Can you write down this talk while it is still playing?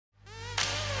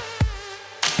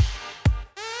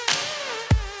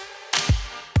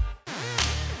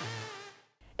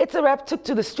It's a Rap took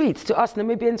to the streets to ask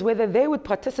Namibians whether they would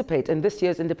participate in this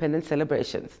year's independence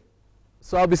celebrations.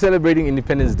 So I'll be celebrating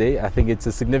Independence Day. I think it's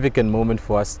a significant moment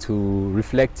for us to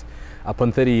reflect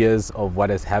upon 30 years of what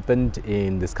has happened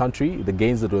in this country, the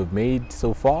gains that we've made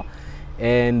so far,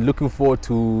 and looking forward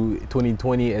to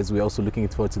 2020 as we're also looking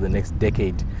forward to the next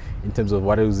decade in terms of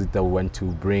what is it that we want to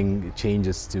bring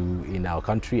changes to in our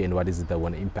country and what is it that we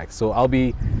want to impact. So I'll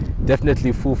be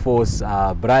definitely full force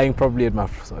braaiing probably at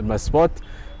my spot,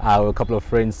 with a couple of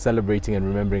friends celebrating and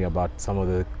remembering about some of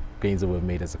the gains that we've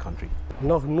made as a country.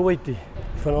 Nog nooit nie.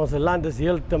 Van ons land is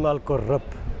heeltemal korrup.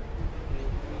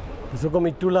 Dis hoekom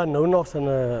die toela nou nog in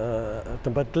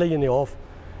 'n baklei in die hof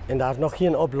en daar's nog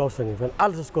geen oplossing nie, want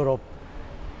alles is korrup.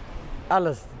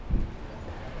 Alles.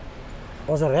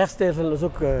 Ons regstelsel is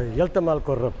ook heeltemal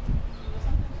korrup.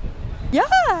 Ja,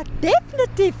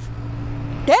 definitief.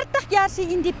 30 jaar se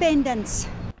independence.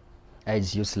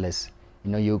 It's useless.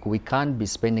 You know, we can't be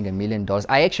spending $1 million.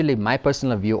 My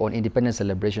personal view on independence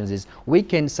celebrations is we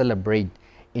can celebrate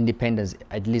independence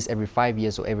at least every 5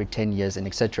 years or every 10 years and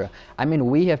etc. I mean,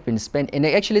 we have been spending, and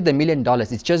actually the $1 million,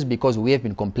 it's just because we have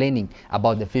been complaining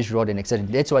about the fish road and etc.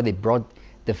 That's why they brought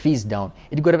the fees down.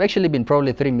 It could have actually been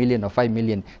probably 3 million or 5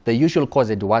 million, the usual cause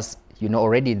it was, you know,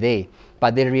 already there.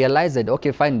 But they realized that,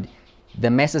 okay, fine, the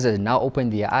masses have now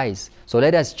opened their eyes. So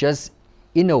let us just,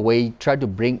 in a way, try to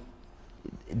bring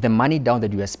the money down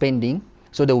that we are spending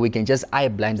so that we can just eye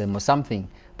blind them or something.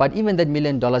 But even that $1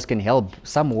 million can help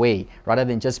some way, rather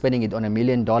than just spending it on $1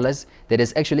 million that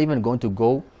is actually even going to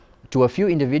go to a few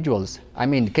individuals. I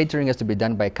mean, catering has to be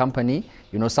done by a company,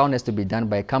 you know, sound has to be done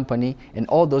by a company, and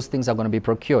all those things are going to be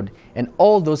procured. And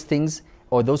all those things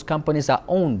or those companies are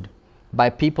owned by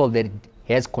people that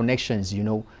has connections, you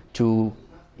know, to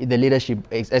the leadership,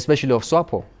 especially of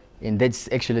SWAPO. And that's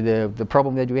actually the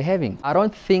problem that we're having. I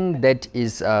don't think that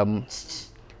is,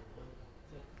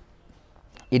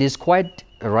 it is quite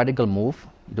a radical move.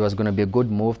 It was going to be a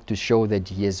good move to show that,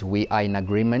 yes, we are in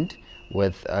agreement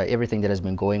with everything that has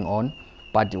been going on.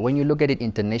 But when you look at it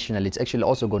internationally, it's actually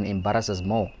also going to embarrass us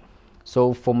more.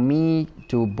 So for me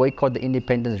to boycott the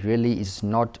independence really is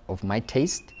not of my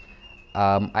taste.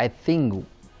 I think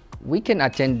we can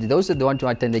attend, those that want to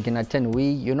attend, they can attend.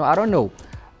 You know, I don't know.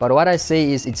 But what I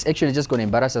say is it's actually just going to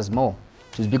embarrass us more.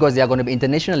 Just because there are going to be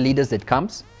international leaders that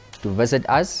comes to visit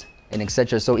us and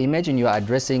etc. So imagine you are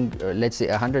addressing, let's say,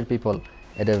 100 people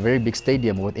at a very big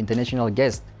stadium with international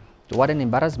guests. What an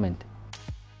embarrassment.